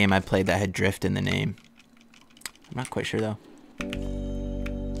another game I played that had drift in the name. I'm not quite sure though.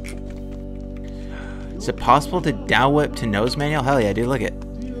 Is it possible to down whip to nose manual? Hell yeah, dude, look it.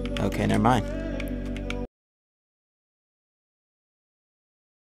 Okay, never mind.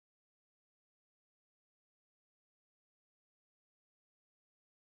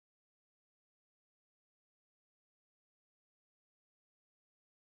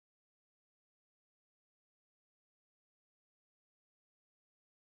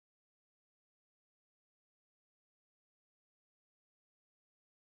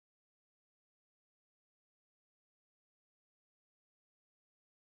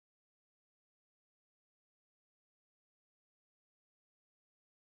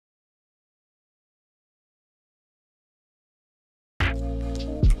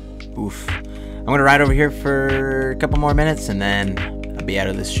 Oof. I'm gonna ride over here for a couple more minutes and then I'll be out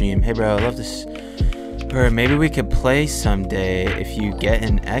of the stream. Hey bro, I love this. Or maybe we could play someday if you get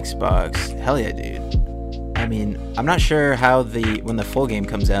an Xbox. Hell yeah, dude. I mean, I'm not sure how when the full game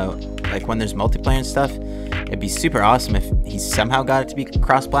comes out, like when there's multiplayer and stuff, it'd be super awesome if he somehow got it to be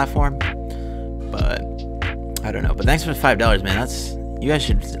cross-platform. But I don't know. But thanks for the $5, man. You guys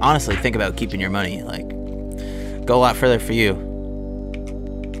should honestly think about keeping your money. Like, go a lot further for you.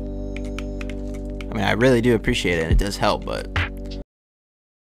 I mean, I really do appreciate it, and it does help, but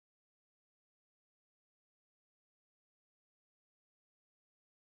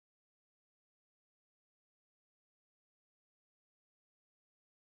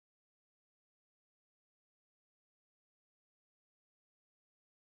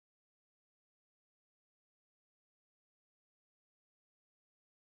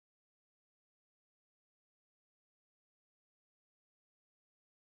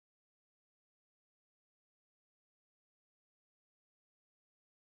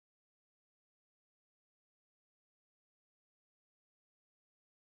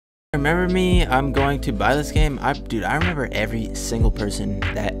Remember me? I'm going to buy this game. Dude, I remember every single person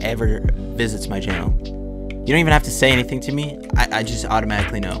that ever visits my channel. You don't even have to say anything to me. I just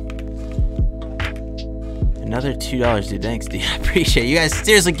automatically know. Another $2, dude. Thanks, dude. I appreciate it. You guys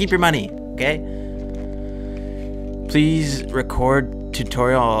seriously keep your money, okay? Please record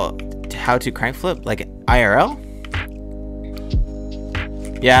tutorial how to crank flip like IRL.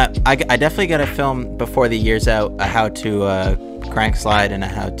 Yeah, I definitely gotta film before the year's out a how to crank slide and a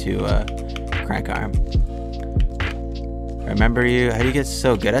how to crank arm. Remember you? How do you get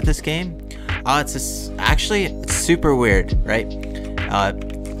so good at this game? Oh, actually it's super weird, right?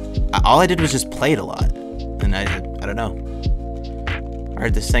 All I did was just play it a lot, and I don't know. I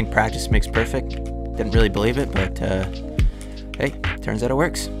heard this thing, practice makes perfect. Didn't really believe it, but hey, turns out it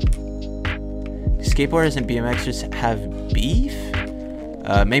works. Skateboarders and BMXers have beef?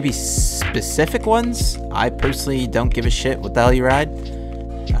 Maybe specific ones. I personally don't give a shit what the hell you ride,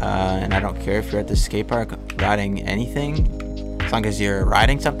 and I don't care if you're at the skate park riding anything, as long as you're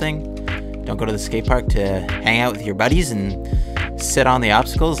riding something. Don't go to the skate park to hang out with your buddies and sit on the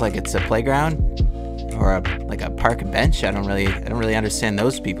obstacles like it's a playground or like a park bench. I don't really understand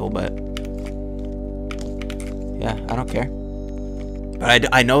those people, but yeah, I don't care. But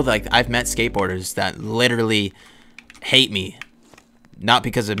I know, like, I've met skateboarders that literally hate me, not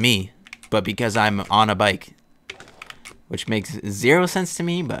because of me, but because I'm on a bike, which makes zero sense to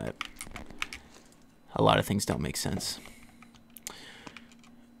me, but a lot of things don't make sense.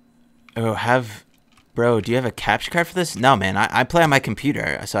 Oh, bro, do you have a capture card for this? No, man, I play on my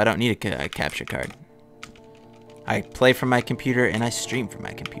computer, so I don't need a capture card. I play from my computer and I stream from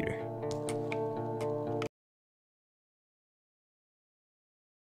my computer.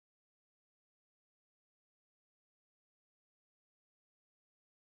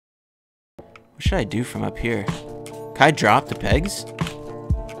 What should I do from up here? Can I drop the pegs?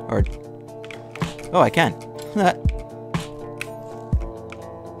 Or... oh, I can.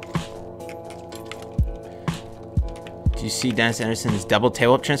 Do you see Dennis Anderson's double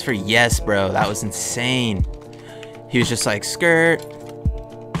table up transfer? Yes, bro. That was insane. He was just like, skirt.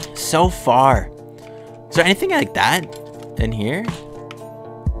 So far. Is there anything like that in here?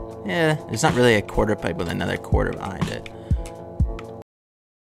 Yeah, there's not really a quarter pipe with another quarter behind it.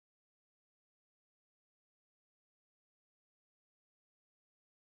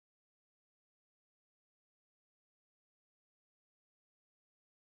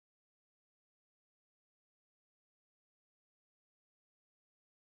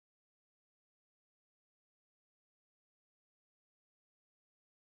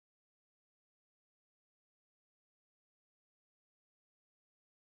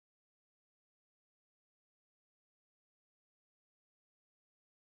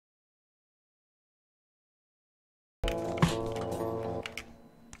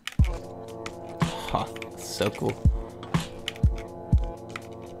 Oh, so cool.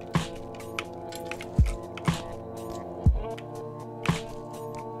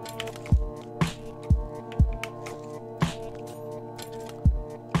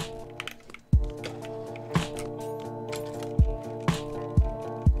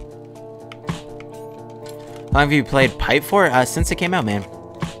 How long have you played Pipe for? Since it came out, man.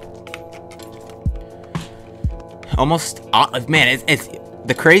 Almost, man, it's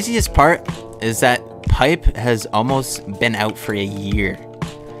the craziest part is that Pipe has almost been out for a year.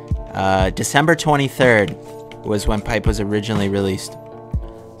 December 23rd was when Pipe was originally released.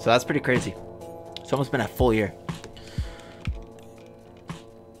 So that's pretty crazy. It's almost been a full year.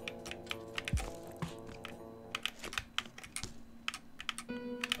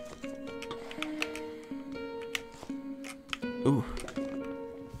 Ooh.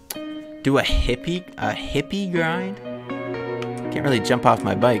 Do a hippie grind? Can't really jump off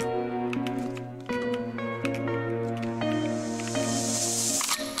my bike.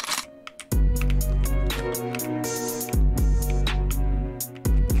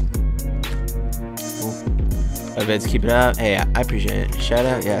 Vids, keep it up. Hey, I appreciate it. Shout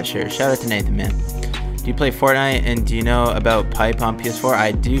out, yeah, sure. Shout out to Nathan, man. Do you play Fortnite, and do you know about Pipe on PS4?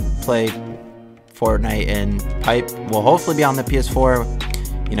 I do play Fortnite, and Pipe will hopefully be on the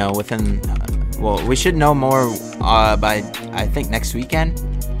PS4, you know, within, well, we should know more by, I think, next weekend.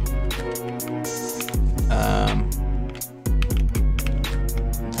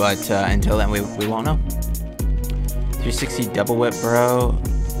 But until then, we won't know. 360 double whip, bro.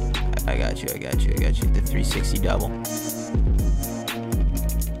 I got you. The 360 double.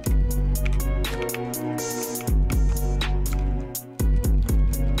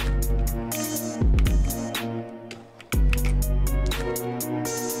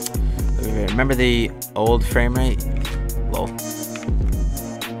 Remember the old frame rate? Lol.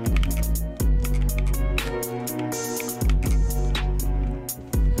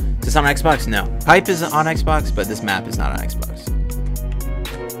 this on Xbox? No. Pipe is on Xbox, but this map is not on Xbox.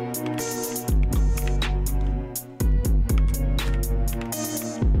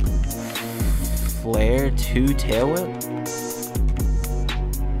 Flare 2 tail whip?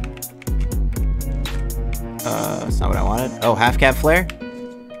 That's not what I wanted. Oh, half cap flare?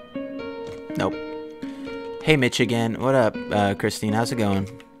 Nope. Hey, Mitch again. What up, Christine? How's it going?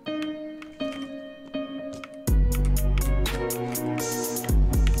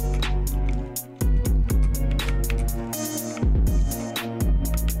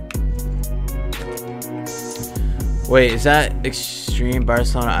 Wait, is that Extreme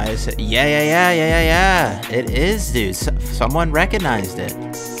Barcelona IS? Yeah. It is, dude. Someone recognized it.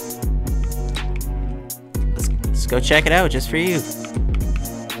 Let's go check it out just for you.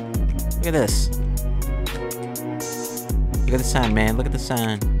 Look at this. Look at the sign, man. Look at the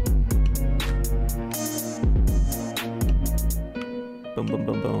sign. Boom, boom,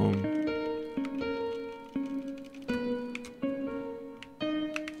 boom, boom.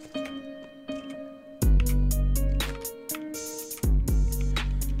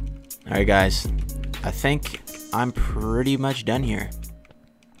 Alright guys, I think I'm pretty much done here.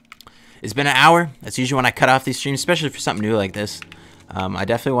 It's been an hour. That's usually when I cut off these streams, especially for something new like this. I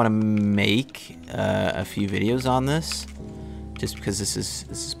definitely want to make a few videos on this, just because this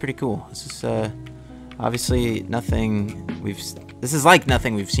is pretty cool. This is obviously nothing this is like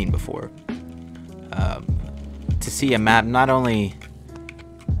nothing we've seen before. To see a map not only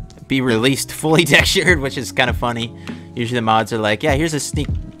be released fully textured, which is kind of funny. Usually the mods are like, yeah, here's a sneak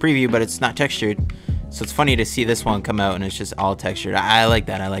preview, but it's not textured. So it's funny to see this one come out and it's just all textured. I like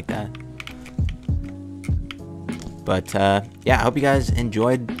that. I like that. But yeah, I hope you guys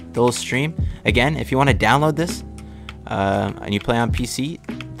enjoyed the little stream. Again, if you want to download this and you play on PC,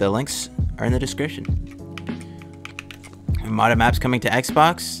 the links are in the description. Modded maps coming to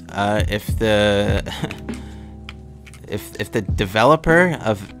Xbox. If the if the developer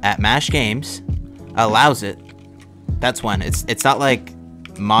at Mash Games allows it, that's when. It's not like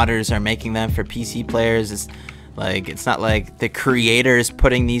modders are making them for PC players. It's not like the creators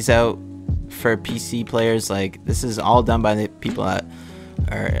putting these out for PC players. Like, this is all done by the people that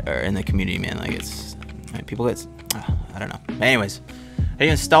are in the community, man. Like, it's people get I don't know. But anyways, how do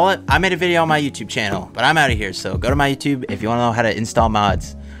you install it? I made a video on my YouTube channel, but I'm out of here, so go to my YouTube if you want to know how to install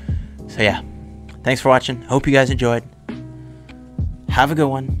mods. So yeah, thanks for watching. Hope you guys enjoyed. Have a good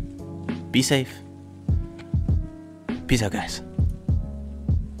one. Be safe. Peace out, guys.